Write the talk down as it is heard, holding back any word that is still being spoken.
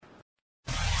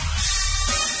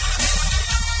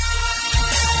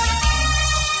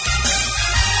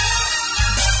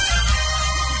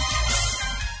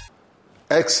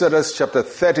Exodus chapter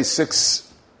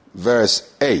 36,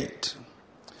 verse 8.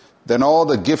 Then all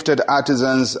the gifted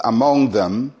artisans among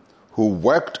them who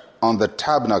worked on the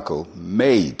tabernacle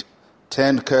made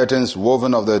 10 curtains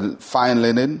woven of the fine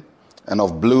linen and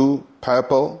of blue,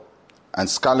 purple, and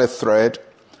scarlet thread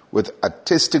with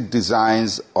artistic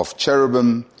designs of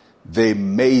cherubim. They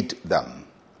made them.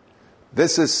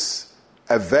 This is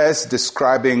a verse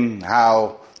describing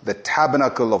how the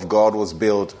tabernacle of God was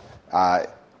built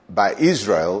by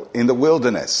Israel in the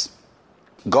wilderness.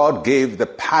 God gave the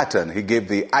pattern, he gave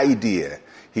the idea,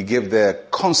 he gave the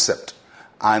concept,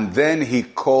 and then he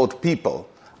called people.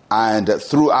 And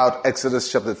throughout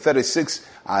Exodus chapter 36,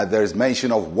 there's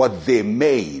mention of what they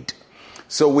made.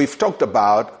 So we've talked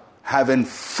about having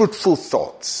fruitful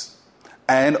thoughts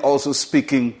and also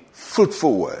speaking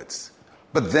fruitful words.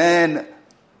 But then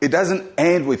it doesn't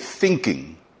end with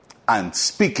thinking and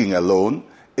speaking alone.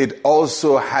 It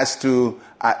also has to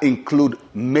include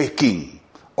making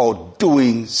or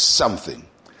doing something.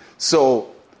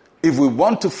 So if we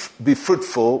want to be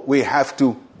fruitful, we have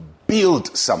to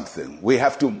build something. We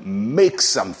have to make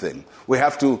something. We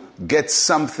have to get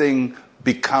something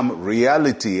become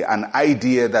reality, an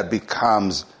idea that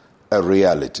becomes a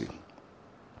reality.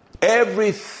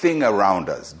 Everything around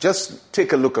us, just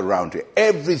take a look around you.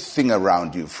 Everything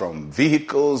around you, from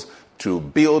vehicles to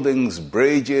buildings,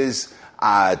 bridges,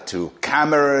 to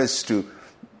cameras, to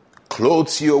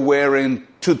clothes you're wearing,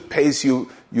 toothpaste you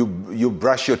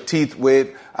brush your teeth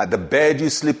with, the bed you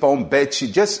sleep on,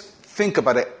 bedsheet. Just think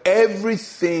about it.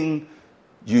 Everything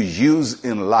you use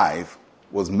in life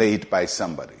was made by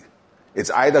somebody. It's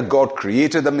either God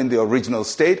created them in the original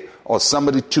state, or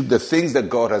somebody took the things that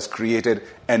God has created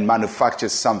and manufactured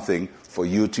something for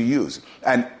you to use.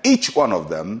 And each one of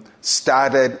them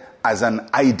started as an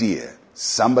idea.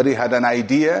 Somebody had an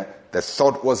idea, the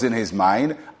thought was in his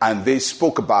mind, and they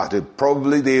spoke about it.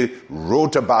 Probably they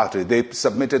wrote about it. They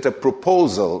submitted a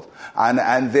proposal,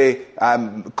 and they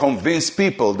convinced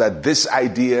people that this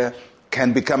idea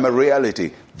can become a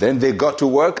reality. Then they got to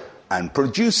work and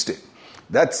produced it.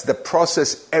 That's the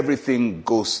process everything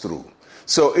goes through.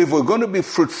 So if we're going to be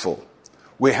fruitful,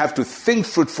 we have to think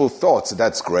fruitful thoughts.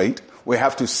 That's great. We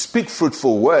have to speak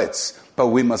fruitful words, but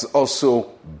we must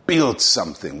also build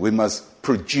something. We must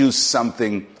produce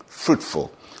something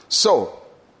fruitful. So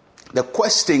the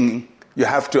question you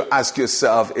have to ask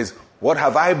yourself is, what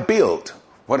have I built?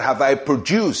 What have I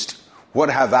produced? What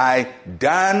have I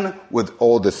done with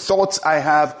all the thoughts I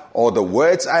have, all the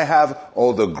words I have,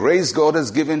 all the grace God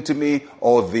has given to me,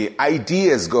 all the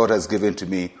ideas God has given to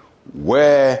me?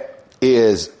 Where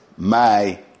is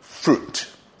my fruit?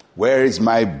 Where is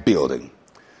my building?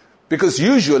 Because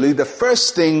usually the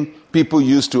first thing people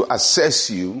use to assess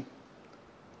you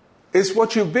is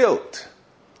what you built.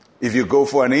 If you go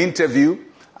for an interview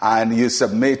and you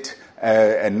submit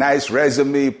a nice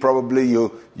resume, probably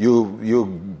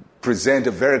you present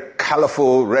a very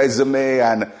colorful resume,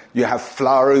 and you have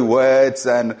flowery words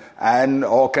and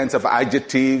all kinds of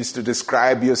adjectives to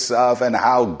describe yourself and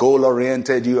how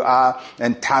goal-oriented you are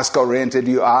and task-oriented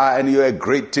you are, and you're a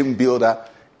great team builder.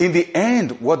 In the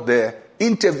end, what the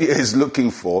interviewer is looking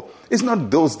for is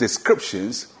not those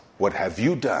descriptions. What have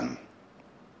you done?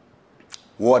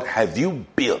 What have you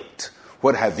built?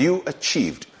 What have you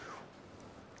achieved?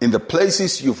 In the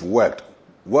places you've worked,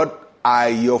 what are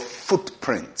your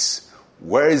footprints?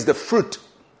 Where is the fruit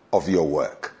of your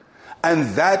work? And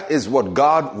that is what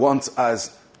God wants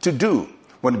us to do.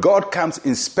 When God comes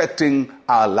inspecting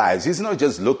our lives, he's not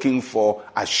just looking for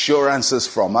assurances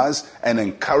from us and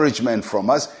encouragement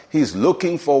from us. He's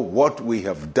looking for what we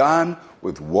have done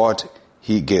with what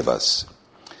he gave us.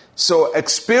 So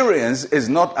experience is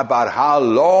not about how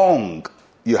long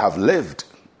you have lived.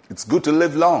 It's good to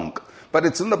live long, but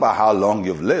it's not about how long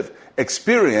you've lived.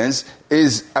 Experience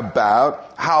is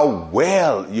about how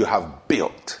well you have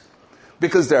built.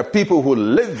 Because there are people who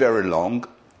live very long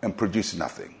and produce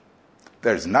nothing.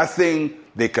 There's nothing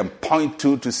they can point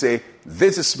to say,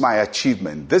 this is my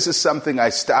achievement. This is something I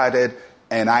started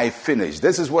and I finished.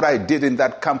 This is what I did in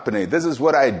that company. This is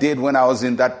what I did when I was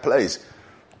in that place.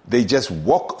 They just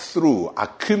walk through,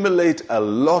 accumulate a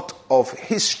lot of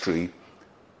history,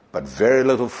 but very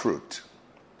little fruit.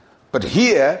 But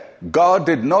here, God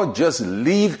did not just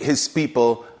leave his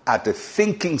people at the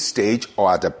thinking stage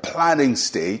or at the planning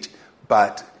stage,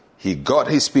 but he got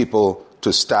his people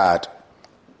to start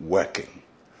working.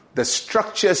 The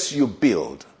structures you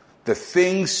build, the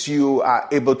things you are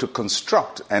able to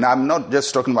construct, and I'm not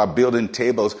just talking about building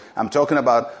tables, I'm talking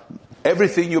about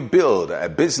everything you build, a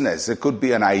business. It could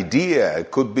be an idea, it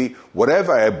could be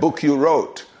whatever, a book you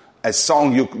wrote, a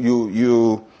song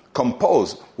you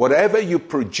compose. Whatever you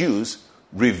produce,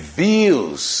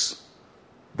 reveals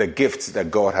the gifts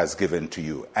that God has given to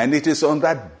you. And it is on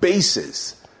that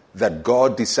basis that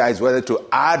God decides whether to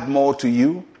add more to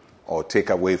you or take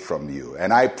away from you.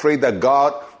 And I pray that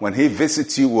God, when he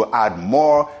visits you, will add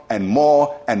more and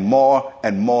more and more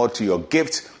and more to your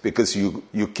gifts, because you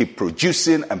keep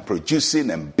producing and producing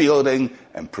and building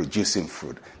and producing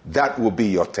fruit. That will be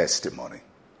your testimony.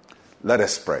 Let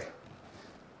us pray.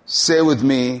 Say with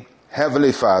me,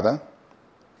 Heavenly Father,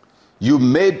 you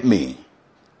made me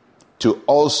to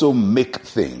also make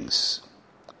things.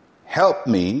 Help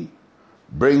me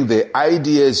bring the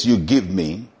ideas you give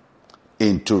me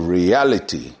into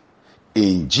reality.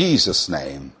 In Jesus'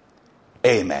 name,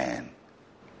 amen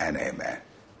and amen.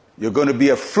 You're going to be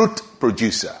a fruit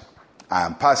producer. I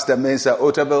am Pastor Mensa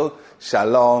Otabil.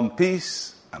 Shalom,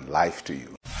 peace, and life to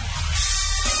you.